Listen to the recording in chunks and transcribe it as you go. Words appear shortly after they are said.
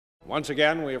Once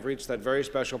again, we have reached that very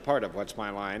special part of What's My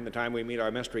Line, the time we meet our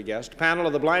mystery guest. Panel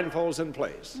of the blindfolds in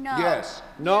place. No. Yes.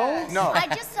 No? Yes. No. I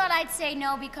just thought I'd say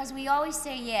no because we always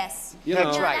say yes.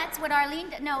 That's right. That's what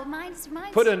Arlene... No, mine's...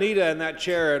 Put Anita in that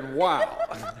chair and wow.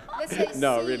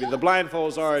 No, really, the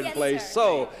blindfolds are in Yes, place. sir.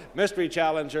 So, mystery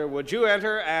challenger, would you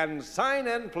enter and sign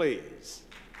in, please?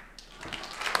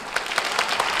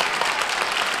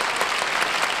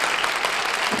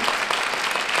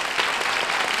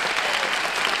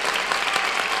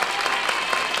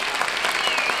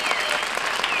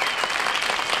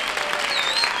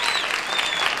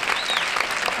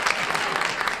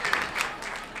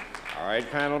 All right,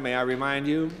 panel, may I remind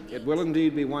you, it will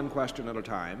indeed be one question at a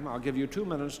time. I'll give you 2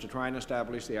 minutes to try and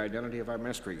establish the identity of our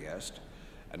mystery guest,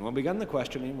 and we'll begin the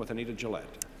questioning with Anita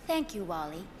Gillette. Thank you,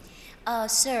 Wally.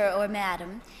 Sir or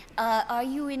madam, are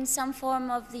you in some form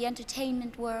of the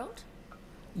entertainment world?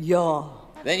 Yeah.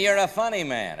 Then you're a funny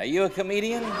man. Are you a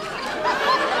comedian?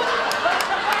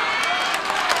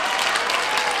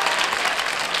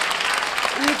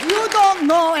 If you don't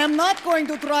know, I'm not going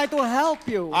to try to help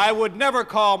you. I would never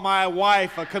call my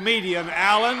wife a comedian,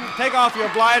 Alan. Take off your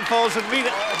blindfolds and meet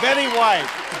Betty White.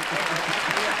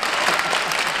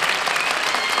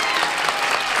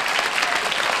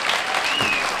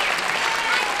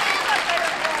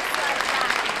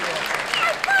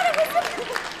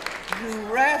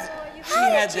 You rat. She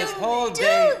had this whole do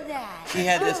day. that? She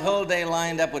had this whole day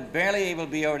lined up with barely able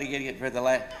to be over to get it for the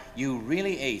last. You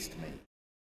really aced me.